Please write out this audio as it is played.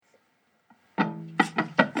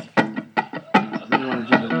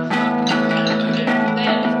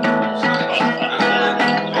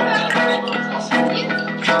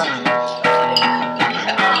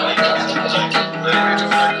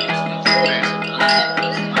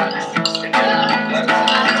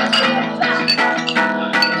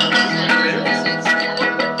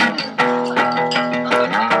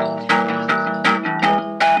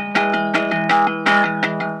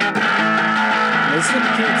Mystic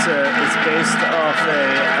Pizza is based off a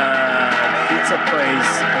pizza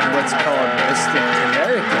place in what's called Mystic,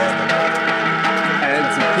 Connecticut. And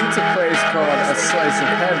it's a pizza place called A Slice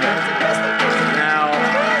of Heaven. Now,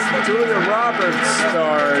 Julia Roberts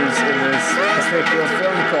stars in this particular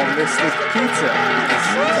film called Mystic Pizza.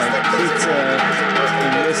 It's like pizza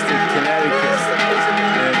in Mystic, Connecticut.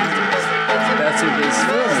 And that's what this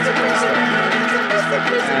film is based on.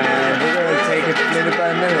 And we're going to take it minute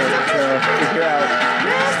by minute to figure out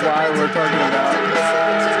why we're talking about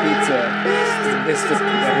pizza in Mystic,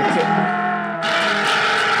 Connecticut.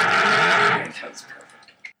 That's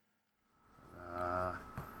perfect.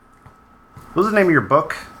 What was the name of your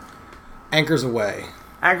book? Anchors Away.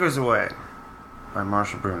 Anchors Away by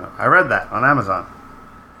Marshall Bruno. I read that on Amazon.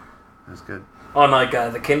 It was good. On like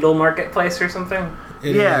the Kindle marketplace or something?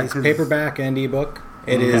 It is paperback and ebook.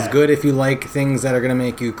 It is good if you like things that are going to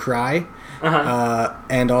make you cry.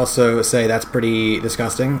 And also say that's pretty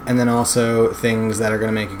disgusting. And then also things that are going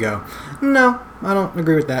to make you go, no, I don't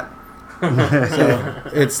agree with that. So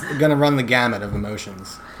it's going to run the gamut of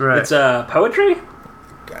emotions. Right. It's poetry?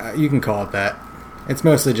 You can call it that. It's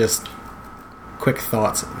mostly just quick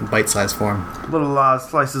thoughts in bite-sized form. Little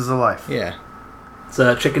slices of life. Yeah. It's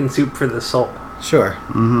chicken soup for the soul. Sure.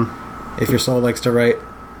 Mm-hmm. If your soul likes to write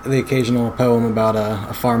the occasional poem about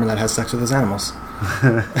a farmer that has sex with his animals.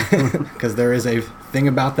 Because there is a thing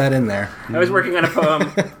about that in there. I was working on a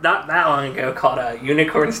poem not that long ago called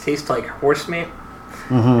Unicorns Taste Like Horse Meat.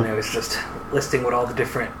 Mm-hmm. And I was just listing what all the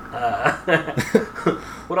different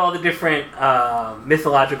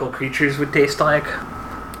mythological creatures would taste like.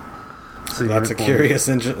 So that's a curious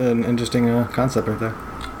and interesting concept right there.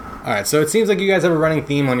 Alright, so it seems like you guys have a running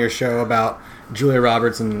theme on your show about Julia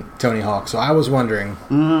Roberts and Tony Hawk. So I was wondering,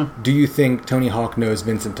 do you think Tony Hawk knows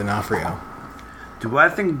Vincent D'Onofrio? Do I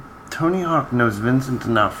think Tony Hawk knows Vincent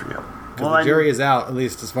D'Onofrio? Because the jury is out, at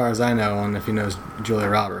least as far as I know, on if he knows Julia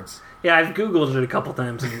Roberts. Yeah, I've Googled it a couple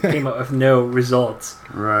times and came up with no results.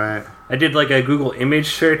 Right. I did like a Google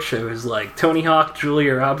image search. It was like Tony Hawk,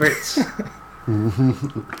 Julia Roberts.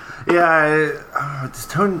 Yeah, does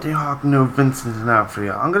Tony Hawk know Vincent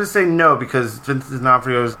D'Onofrio? I'm going to say no, because Vincent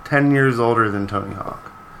D'Onofrio is 10 years older than Tony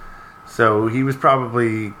Hawk. So he was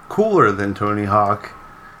probably cooler than Tony Hawk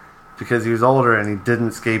because he was older and he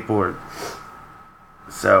didn't skateboard.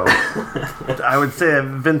 So I would say that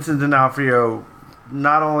Vincent D'Onofrio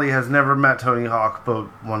not only has never met Tony Hawk, but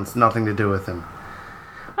wants nothing to do with him.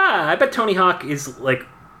 I bet Tony Hawk is like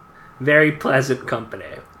very pleasant company.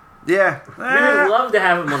 Yeah. We would love to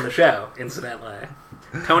have him on the show, incidentally.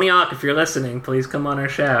 Tony Hawk, if you're listening, please come on our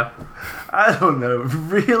show. I don't know.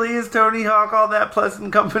 Really, is Tony Hawk all that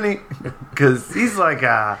pleasant company? Because he's like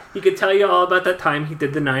He could tell you all about that time he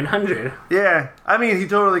did the 900. Yeah. I mean, he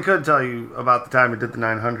totally could tell you about the time he did the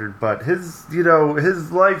 900, but his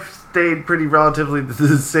life stayed pretty relatively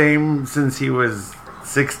the same since he was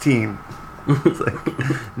 16. It's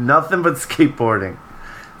like nothing but skateboarding.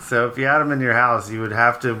 So if you had him in your house, you would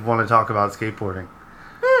have to want to talk about skateboarding.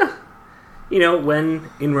 When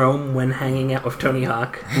in Rome, when hanging out with Tony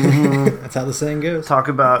Hawk. Mm-hmm. That's how the saying goes. Talk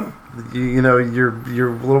about, your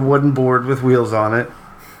little wooden board with wheels on it.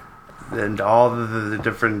 And all the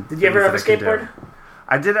different... Did you ever have a skateboard?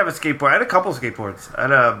 I did have a skateboard. I had a couple skateboards. I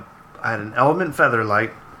had an Element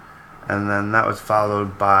Featherlight. And then that was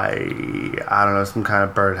followed by, I don't know, some kind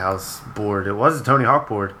of birdhouse board. It was a Tony Hawk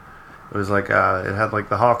board. It was like, it had like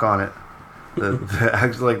the hawk on it.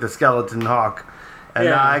 Actually like the skeleton hawk. And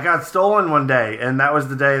I got stolen one day. And that was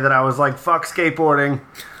the day that I was like, fuck skateboarding.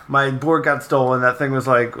 My board got stolen. That thing was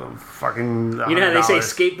like fucking $100. You know how they say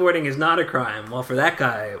skateboarding is not a crime? Well, for that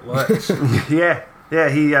guy, it was. Yeah,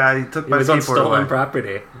 he took my skateboard away. It was on stolen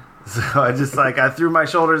property. So I just I threw my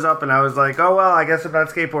shoulders up and I was like, oh well, I guess I'm not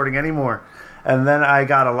skateboarding anymore. And then I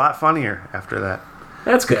got a lot funnier after that.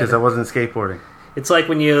 That's good. Because I wasn't skateboarding. It's like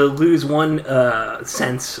when you lose one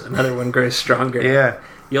sense, another one grows stronger. Yeah.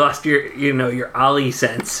 You lost your Ollie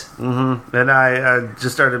sense. Mm-hmm. Then I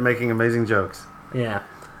just started making amazing jokes. Yeah.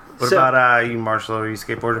 What about you, Marshall? Are you a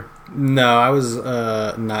skateboarder? No, I was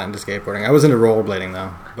not into skateboarding. I was into rollerblading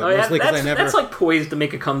though, but mostly because that's like poised to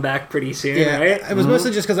make a comeback pretty soon, right? It was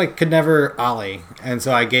mostly just because I could never ollie, and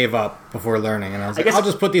so I gave up before learning. And I was like, I'll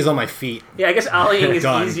just put these on my feet. Yeah, I guess ollieing is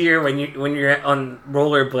easier when you're on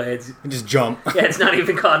rollerblades. And just jump. Yeah, it's not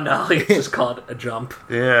even called an ollie; it's just called a jump.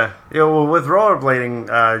 Yeah. Well, with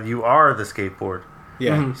rollerblading, you are the skateboard.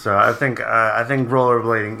 Yeah. Mm-hmm. So I think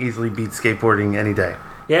rollerblading easily beats skateboarding any day.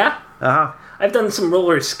 Yeah. Uh-huh. I've done some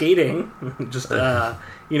roller skating, just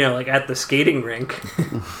like at the skating rink.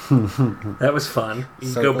 That was fun.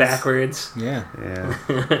 You go backwards. Yeah.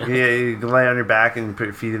 Yeah. You can lay on your back and put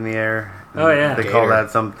your feet in the air. Oh yeah. They call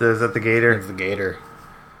that something. Is that the gator? It's the gator.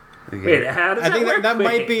 Wait, how does I think work? that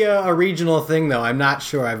might be a regional thing, though. I'm not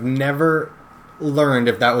sure. I've never learned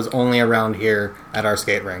if that was only around here at our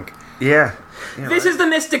skate rink. Yeah. This is the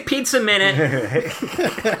Mystic Pizza Minute.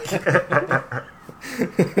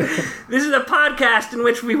 This is a podcast in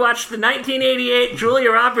which we watch the 1988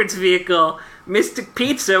 Julia Roberts vehicle, Mystic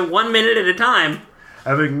Pizza, 1 minute at a time.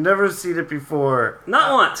 Having never seen it before.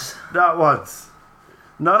 Not once. Not once.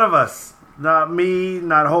 None of us. Not me,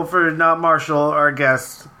 not Holford, not Marshall, our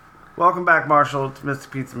guest. Welcome back, Marshall, to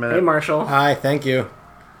Mystic Pizza Minute. Hey, Marshall. Hi, thank you.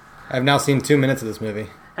 I've now seen 2 minutes of this movie.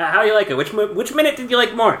 How do you like it? Which minute did you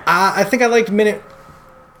like more? I think I liked minute...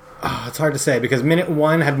 Oh, it's hard to say, because minute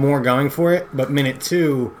 1 had more going for it, but minute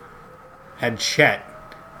 2 had Chet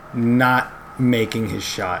not making his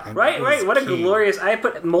shot. And Right. What a key. glorious... I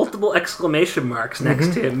put multiple exclamation marks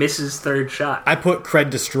next to Mrs. Third Shot. I put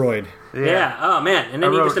cred destroyed. Yeah. Oh, man. And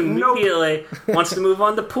then he just immediately wants to move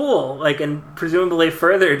on to Pool, and presumably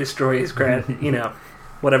further destroy his cred,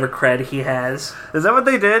 whatever cred he has. Is that what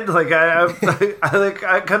they did?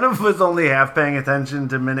 I kind of was only half paying attention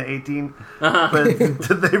to minute 18, but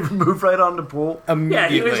did they move right on to Pool? Yeah,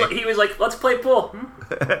 he was like, let's play pool.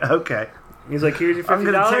 Okay. He's like, here's your $50. I'm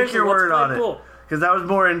going to take your word on it. Because I was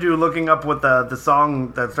more into looking up what the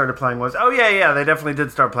song that started playing was. Oh, yeah, they definitely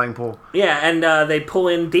did start playing Pool. Yeah, and they pull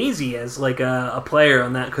in Daisy as a player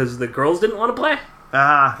on that because the girls didn't want to play.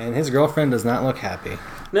 And his girlfriend does not look happy.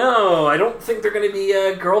 No, I don't think they're going to be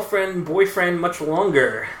girlfriend, boyfriend much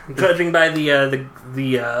longer, judging by the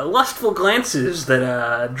lustful glances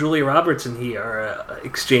that Julia Roberts and he are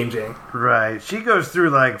exchanging. Right. She goes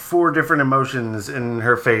through 4 different emotions in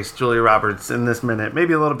her face, Julia Roberts, in this minute.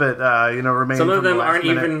 Maybe a little bit, remaining. Some of from them the last aren't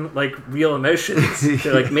minute. even real emotions.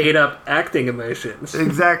 They're made up acting emotions.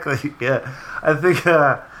 Exactly, yeah. I think,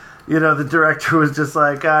 the director was just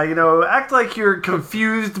act like you're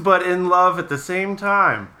confused but in love at the same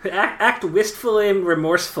time. Act wistful and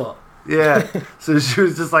remorseful. Yeah. So she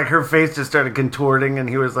was just her face just started contorting, and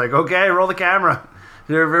he was like, okay, roll the camera.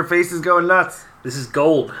 Her face is going nuts. This is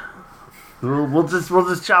gold. We'll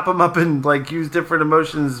just chop them up and use different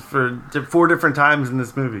emotions for 4 different times in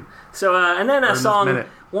this movie. So and then a song minute.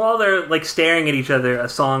 while they're staring at each other, a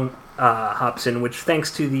song hops in, which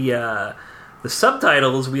thanks to the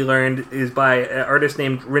subtitles we learned is by an artist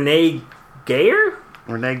named Renee Geyer.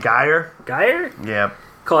 Renee Geyer. Geyer? Yeah.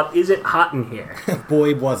 Called "Is It Hot in Here?"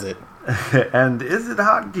 Boy, was it. And is it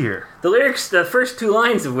hot here? The lyrics, the first 2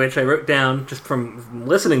 lines of which I wrote down just from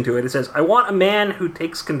listening to it. It says, "I want a man who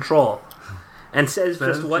takes control." And says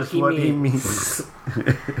just what he means.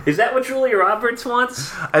 Is that what Julia Roberts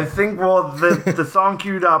wants? I think, the song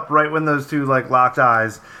queued up right when those 2, locked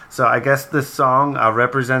eyes. So I guess this song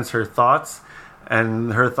represents her thoughts.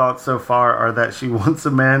 And her thoughts so far are that she wants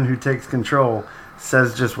a man who takes control,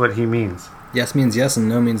 says just what he means. Yes means yes and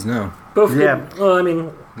no means no. Both. Yeah. Well, I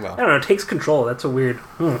don't know. Takes control. That's a weird...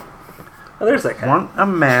 Oh, there's that guy. Want a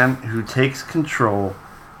man who takes control,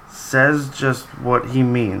 says just what he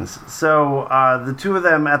means. So, the 2 of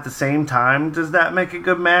them at the same time, does that make a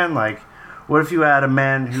good man? What if you had a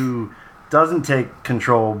man who doesn't take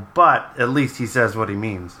control, but at least he says what he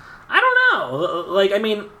means? I don't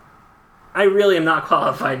know. I really am not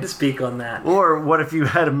qualified to speak on that. Or what if you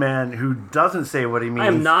had a man who doesn't say what he means? I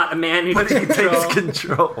am not a man who but he takes takes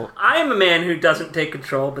control. control. I am a man who doesn't take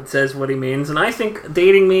control but says what he means, and I think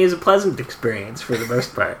dating me is a pleasant experience for the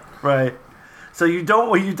most part. Right. So you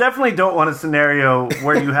definitely don't want a scenario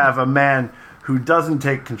where you have a man who doesn't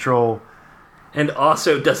take control and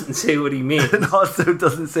also doesn't say what he means. and also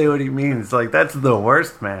doesn't say what he means. That's the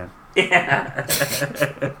worst, man. Yeah.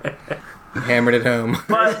 Hammered it home.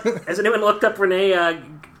 But has anyone looked up Renee?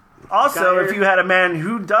 Also, Geyer? if you had a man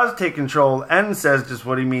who does take control and says just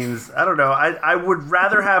what he means, I don't know. I would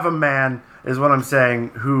rather have a man, is what I'm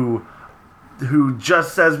saying, who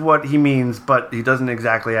just says what he means, but he doesn't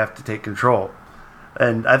exactly have to take control.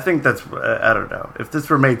 And I think that's, I don't know. If this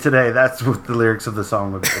were made today, that's what the lyrics of the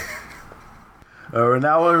song would be.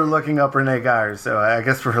 Now we're looking up Renee Geyer, so I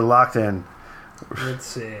guess we're locked in. Let's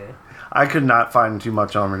see. I could not find too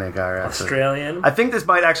much on Renee Geyer. Actually. Australian? I think this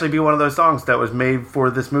might actually be one of those songs that was made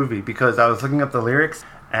for this movie, because I was looking up the lyrics,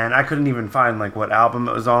 and I couldn't even find like what album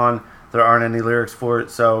it was on. There aren't any lyrics for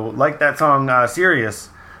it. So, like that song, Sirius,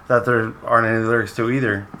 that there aren't any lyrics to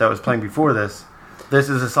either, that was playing before this. This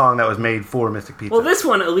is a song that was made for Mystic Pizza. Well, this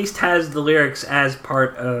one at least has the lyrics as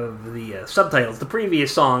part of the subtitles. The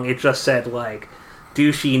previous song, it just said, like,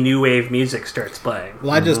 douchey new wave music starts playing.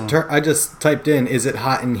 Well, I just typed in "Is it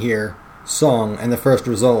hot in here?" song, and the first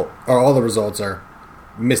result, or all the results are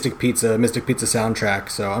Mystic Pizza soundtrack.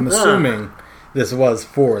 So I'm assuming this was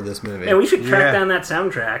for this movie. Yeah, we should track down that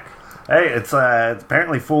soundtrack. Hey, it's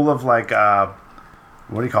apparently full of like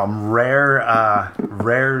what do you call them?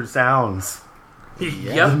 Rare sounds.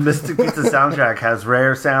 Yep. The Mystic Pizza soundtrack has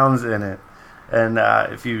rare sounds in it, and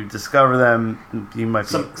if you discover them, you might be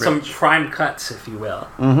some prime cuts, if you will.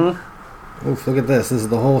 Mm-hmm. Oof, look at this. This is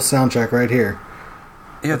the whole soundtrack right here.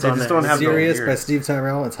 Yeah, they just don't have Sirius by Steve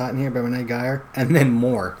Tyrell. It's Hot in Here by Renee Geyer, and then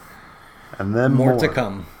more. And then more to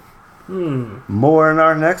come. More in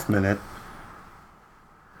our next minute.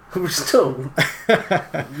 We're still.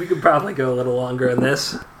 We could probably go a little longer in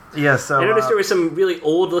this. Yeah, so I noticed there were some really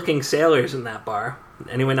old-looking sailors in that bar.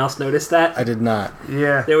 Anyone else notice that? I did not.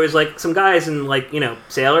 Yeah. There was like some guys in like,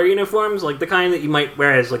 sailor uniforms, like the kind that you might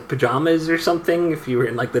wear as like pajamas or something if you were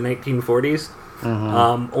in like the 1940s.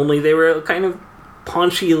 Mm-hmm. Only they were kind of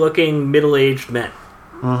paunchy-looking middle-aged men.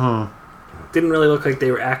 Mm-hmm. Didn't really look like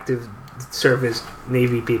they were active service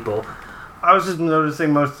Navy people. I was just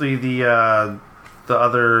noticing mostly the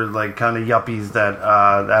other like kind of yuppies that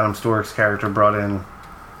Adam Stork's character brought in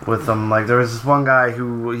with them. Like there was this one guy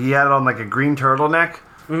who he had on like a green turtleneck,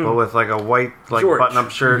 but with like a white like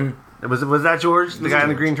button-up shirt. Mm-hmm. Was that George? The guy in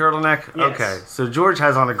the green turtleneck? Yes. Okay, so George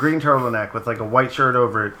has on a green turtleneck with like a white shirt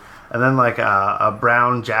over it, and then like a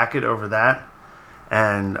brown jacket over that.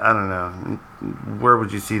 And I don't know, where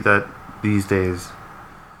would you see that these days?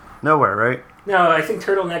 Nowhere, right? No, I think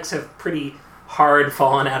turtlenecks have pretty hard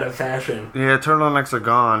fallen out of fashion. Yeah, turtlenecks are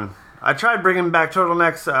gone. I tried bringing back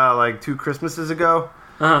turtlenecks like 2 Christmases ago.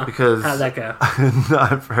 Because how'd that go?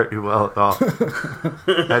 Not very well at all.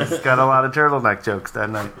 I just got a lot of turtleneck jokes that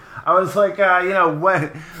night. I was like,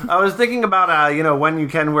 when I was thinking about, when you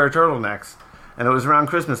can wear turtlenecks, and it was around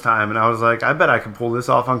Christmas time, and I was like, I bet I could pull this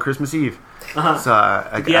off on Christmas Eve. So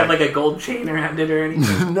did you have like a gold chain around it or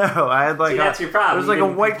anything? No, I had like that's your problem. It was like a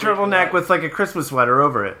white turtleneck with like a Christmas sweater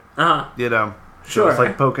over it. Sure. So it's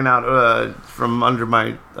like poking out from under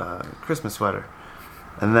my Christmas sweater.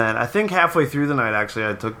 And then I think halfway through the night, actually,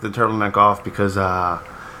 I took the turtleneck off because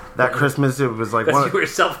that Christmas it was like you were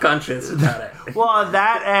self-conscious about it. Well,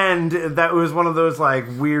 that and that was one of those like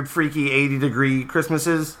weird, freaky 80-degree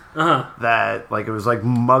Christmases that like it was like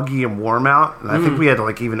muggy and warm out, and I think we had to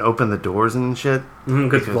like even open the doors and shit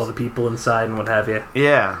because of all the people inside and what have you.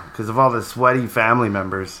 Yeah, because of all the sweaty family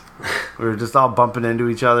members. We were just all bumping into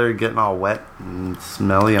each other, getting all wet and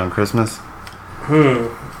smelly on Christmas.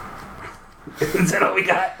 Is that all we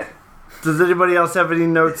got? Does anybody else have any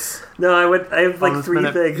notes? No, I have like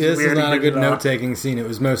 3 things. This is not a good note-taking scene. It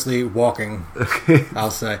was mostly walking,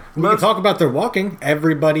 I'll say. We can talk about their walking.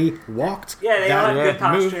 Everybody walked. Yeah, they all have good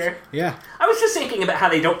posture. Moved. Yeah. I was just thinking about how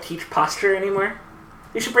they don't teach posture anymore.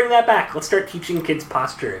 They should bring that back. Let's start teaching kids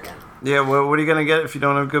posture again. Yeah, what are you going to get if you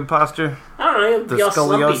don't have good posture? I don't know. The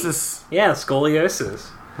scoliosis? Slumpy. Yeah, scoliosis.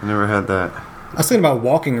 I never had that. I was thinking about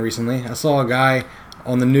walking recently. I saw a guy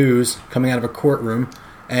on the news coming out of a courtroom,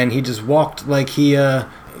 and he just walked like he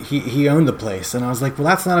owned the place. And I was like, well,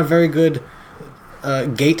 that's not a very good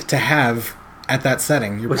gait to have at that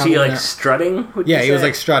setting. Was he like strutting? Yeah, he was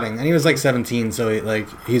like strutting, and he was like 17, so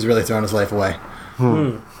he's really throwing his life away.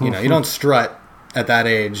 You don't strut at that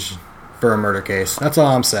age for a murder case. That's all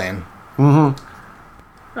I'm saying. All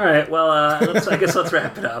right, well, I guess let's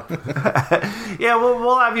wrap it up. Yeah,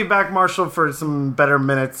 we'll have you back, Marshall, for some better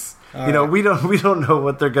minutes. All right. We don't know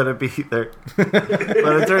what they're gonna be either, but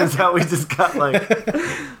it turns out we just got like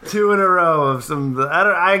 2 in a row of some.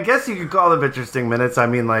 I guess you could call them interesting minutes. I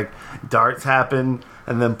mean, like darts happen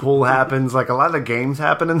and then pool happens. Like a lot of games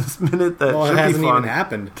happen in this minute that should be fun. Even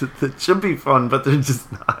happened. That should be fun, but they're just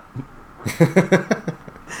not.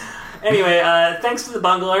 Anyway, thanks to The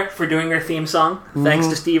Bungler for doing our theme song. Thanks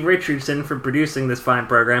to Steve Richardson for producing this fine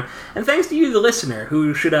program. And thanks to you, the listener,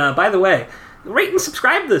 who should, by the way, rate and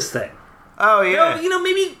subscribe to this thing. Oh, yeah.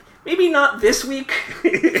 Maybe not this week.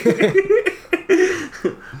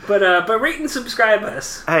 but rate and subscribe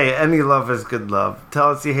us. Hey, any love is good love. Tell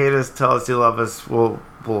us you hate us. Tell us you love us.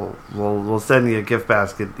 We'll send you a gift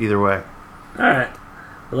basket either way. All right.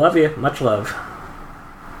 Love you. Much love.